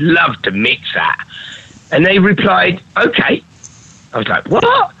 Wow, I'd love to mix that. And they replied, okay. I was like,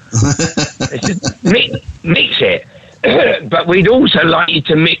 what? They said, mix it. But we'd also like you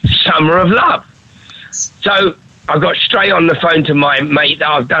to mix Summer of Love. So I got straight on the phone to my mate that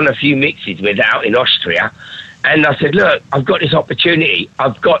I've done a few mixes with out in Austria. And I said, look, I've got this opportunity.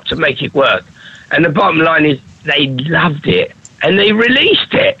 I've got to make it work. And the bottom line is they loved it. And they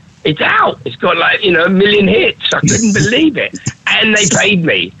released it. It's out. It's got like, 1 million hits. I couldn't believe it. And they paid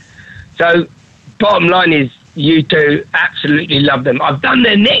me. So bottom line is, U2, absolutely love them. I've done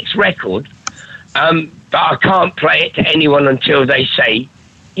their next record, but I can't play it to anyone until they say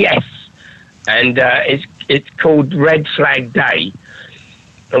yes. And it's called Red Flag Day.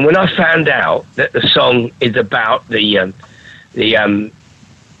 And when I found out that the song is about the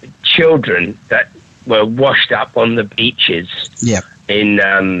children that were washed up on the beaches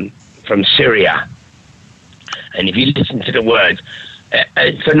in from Syria, and if you listen to the words,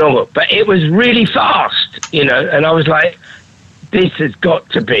 it's phenomenal. But it was really fast, and I was like, this has got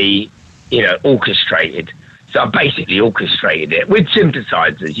to be, orchestrated. So I basically orchestrated it with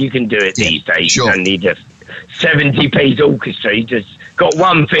synthesizers. You can do it these days. Sure. You don't need a 70-piece orchestra. You just got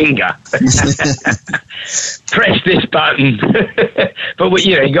one finger. Press this button. But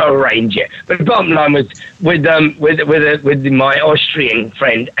you got to arrange it. But the bottom line was with my Austrian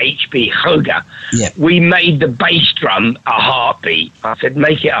friend HB Hoger, we made the bass drum a heartbeat. I said,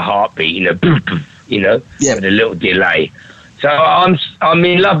 make it a heartbeat, with a little delay. So I'm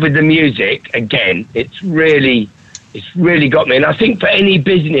in love with the music again. It's really got me. And I think for any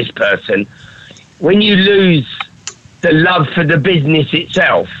business person, when you lose the love for the business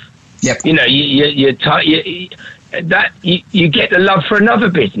itself, you get the love for another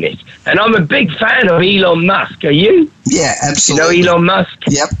business. And I'm a big fan of Elon Musk. Are you? Yeah, absolutely. You know Elon Musk?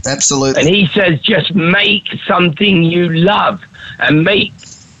 Yep, absolutely. And he says, just make something you love, and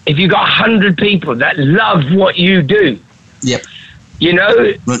if you got 100 people that love what you do. Yep.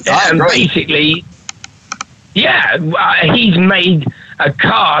 And basically, he's made a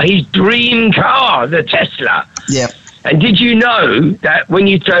car, his dream car, the Tesla. Yep. And did you know that when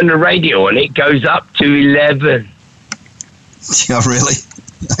you turn the radio on, it goes up to 11? Oh, really?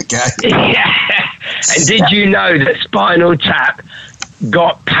 Okay. Yeah. And did you know that Spinal Tap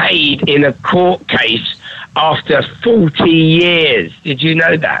got paid in a court case after 40 years? Did you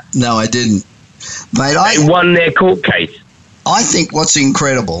know that? No, I didn't. Mate, they won their court case. I think what's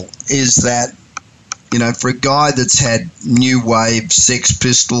incredible is that, for a guy that's had New Wave, Sex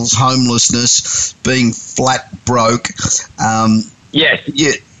Pistols, homelessness, being flat broke, yes,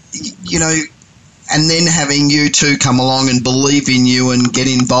 and then having U2 come along and believe in you and get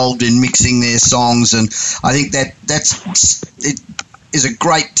involved in mixing their songs, and I think that's it is a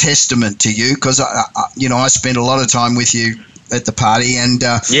great testament to you, because I spent a lot of time with you at the party, and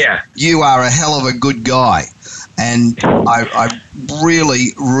you are a hell of a good guy. And I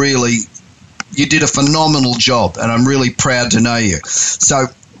really, really, you did a phenomenal job, and I'm really proud to know you. So,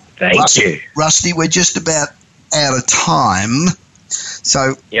 thank you. Rusty, we're just about out of time.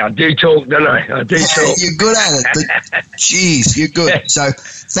 So I do talk, don't I? I do talk. You're good at it. Jeez, you're good. So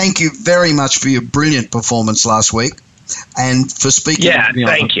thank you very much for your brilliant performance last week, and for speaking to me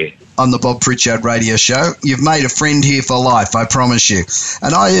thank you. On the Bob Pritchard Radio Show. You've made a friend here for life, I promise you.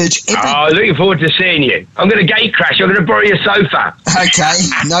 And I urge looking forward to seeing you. I'm going to gate crash. I'm going to borrow your sofa. Okay,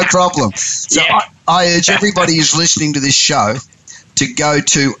 no problem. So I urge everybody who's listening to this show to go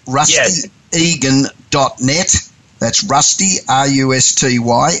to rustyegan.net. That's Rusty,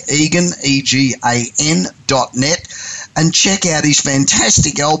 R-U-S-T-Y, Egan, E-G-A-N.net, and check out his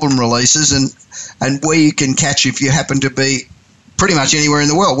fantastic album releases and where you can catch, if you happen to be pretty much anywhere in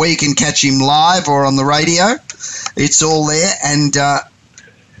the world, where you can catch him live or on the radio. It's all there, and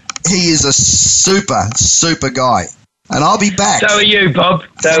he is a super, super guy. And I'll be back. So are you, Bob.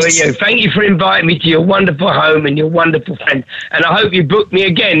 So are you. Thank you for inviting me to your wonderful home and your wonderful friend. And I hope you book me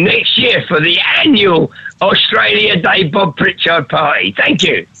again next year for the annual Australia Day Bob Pritchard party. Thank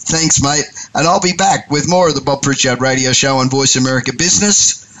you. Thanks, mate. And I'll be back with more of the Bob Pritchard Radio Show on Voice America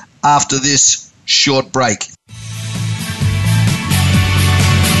Business after this short break.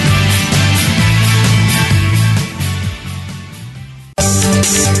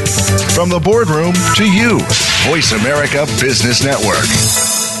 From the boardroom to you, Voice America Business Network.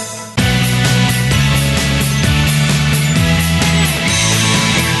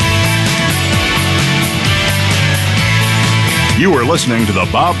 You are listening to the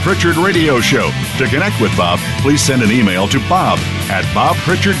Bob Pritchard Radio Show. To connect with Bob, please send an email to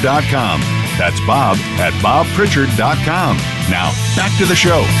bob@bobpritchard.com. That's bob@bobpritchard.com. Now, back to the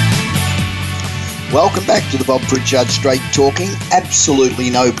show. Welcome back to the Bob Pritchard Straight Talking, absolutely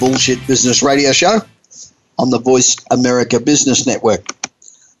no bullshit business radio show on the Voice America Business Network.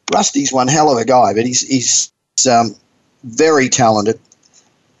 Rusty's one hell of a guy, but he's very talented,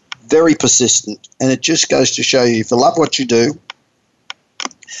 very persistent, and it just goes to show you, if you love what you do,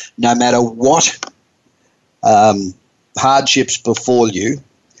 no matter what hardships befall you,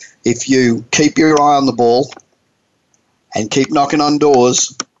 if you keep your eye on the ball and keep knocking on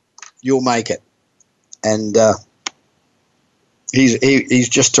doors, you'll make it. And he's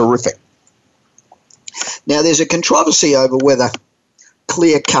just terrific. Now, there's a controversy over whether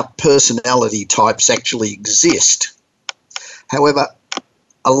clear-cut personality types actually exist. However,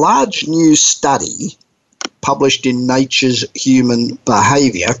 a large new study published in Nature's Human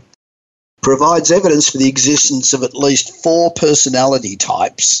Behaviour provides evidence for the existence of at least 4 personality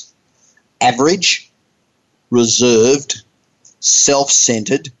types: average, reserved,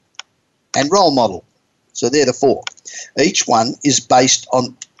 self-centered, and role model. So they're the 4. Each one is based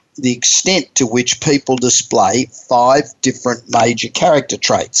on the extent to which people display 5 different major character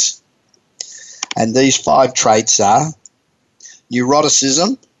traits. And these 5 traits are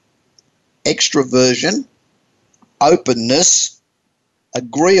neuroticism, extroversion, openness,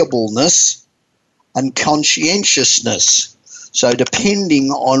 agreeableness, and conscientiousness. So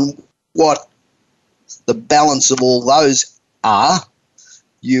depending on what the balance of all those are,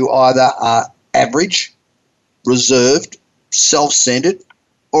 you either are average, reserved, self-centered,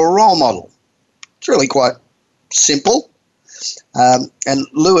 or a role model. It's really quite simple. And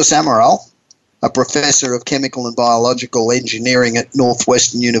Louis Amaral, a professor of chemical and biological engineering at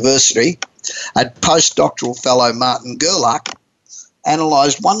Northwestern University, and postdoctoral fellow Martin Gerlach,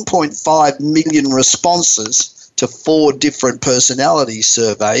 analysed 1.5 million responses to 4 different personality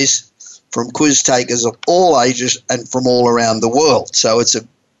surveys from quiz takers of all ages and from all around the world. So it's a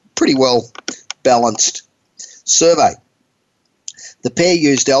pretty well balanced survey. The pair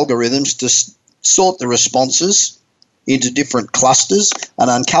used algorithms to sort the responses into different clusters and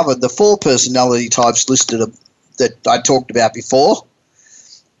uncovered the 4 personality types listed that I talked about before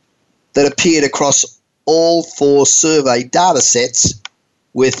that appeared across all 4 survey data sets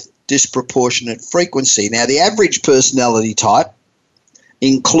with disproportionate frequency. Now, the average personality type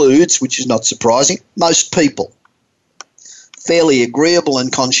includes, which is not surprising, most people. Fairly agreeable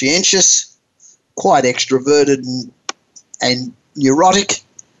and conscientious, quite extroverted and neurotic,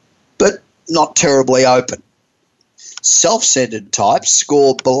 but not terribly open. Self-centered types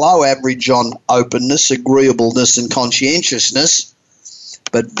score below average on openness, agreeableness, and conscientiousness,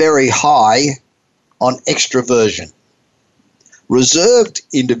 but very high on extroversion. Reserved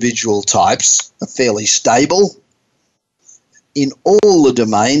individual types are fairly stable in all the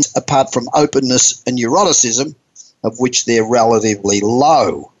domains apart from openness and neuroticism, of which they're relatively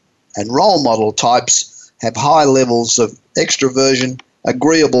low. And role model types have high levels of extroversion,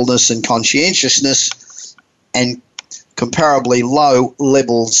 agreeableness, and conscientiousness, and comparably low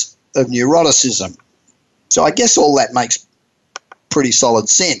levels of neuroticism. So I guess all that makes pretty solid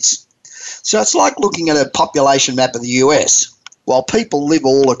sense. So it's like looking at a population map of the US. While people live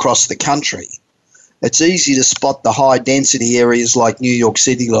all across the country, it's easy to spot the high density areas like New York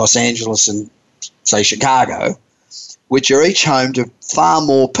City, Los Angeles, and, say, Chicago, which are each home to far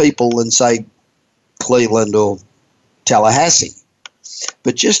more people than, say, Cleveland or Tallahassee.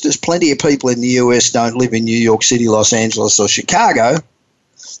 But just as plenty of people in the US don't live in New York City, Los Angeles, or Chicago,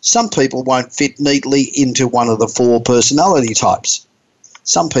 some people won't fit neatly into one of the 4 personality types.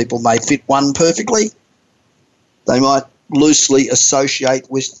 Some people may fit one perfectly. They might loosely associate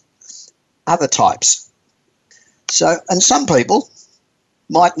with other types. So, and some people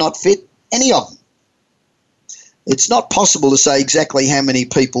might not fit any of them. It's not possible to say exactly how many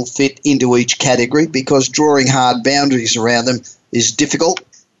people fit into each category because drawing hard boundaries around them is difficult.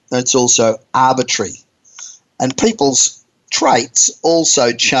 It's also arbitrary. And people's traits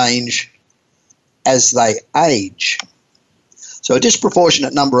also change as they age. So a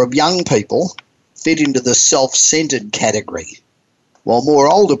disproportionate number of young people fit into the self-centered category, while more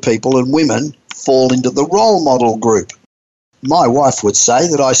older people and women fall into the role model group. My wife would say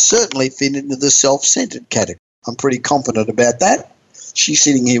that I certainly fit into the self-centered category. I'm pretty confident about that. She's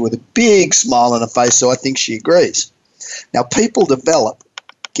sitting here with a big smile on her face, so I think she agrees. Now, people develop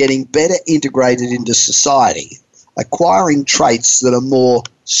getting better integrated into society, acquiring traits that are more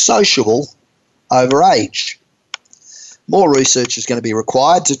sociable over age. More research is going to be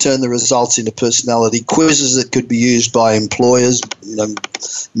required to turn the results into personality quizzes that could be used by employers,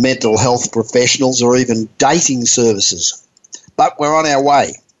 mental health professionals, or even dating services. But we're on our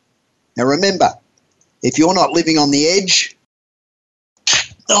way. Now remember, if you're not living on the edge,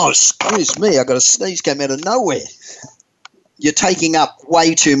 oh, excuse me, I got a sneeze came out of nowhere. You're taking up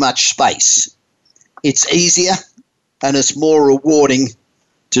way too much space. It's easier and it's more rewarding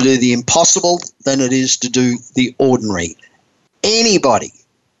to do the impossible than it is to do the ordinary. Anybody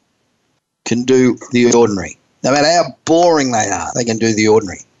can do the ordinary. No matter how boring they are, they can do the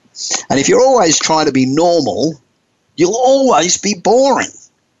ordinary. And if you're always trying to be normal, you'll always be boring.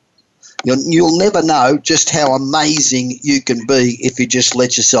 You'll never know just how amazing you can be if you just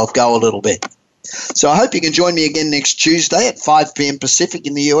let yourself go a little bit. So I hope you can join me again next Tuesday at 5 p.m. Pacific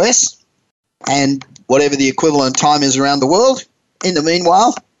in the US and whatever the equivalent time is around the world. In the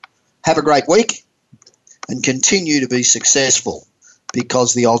meanwhile, have a great week and continue to be successful,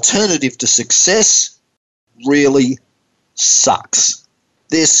 because the alternative to success really sucks.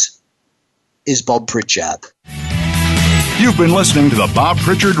 This is Bob Pritchard. You've been listening to the Bob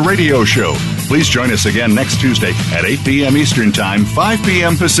Pritchard Radio Show. Please join us again next Tuesday at 8 p.m. Eastern Time, 5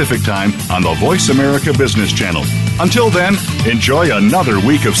 p.m. Pacific Time on the Voice America Business Channel. Until then, enjoy another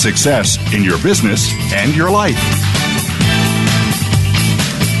week of success in your business and your life.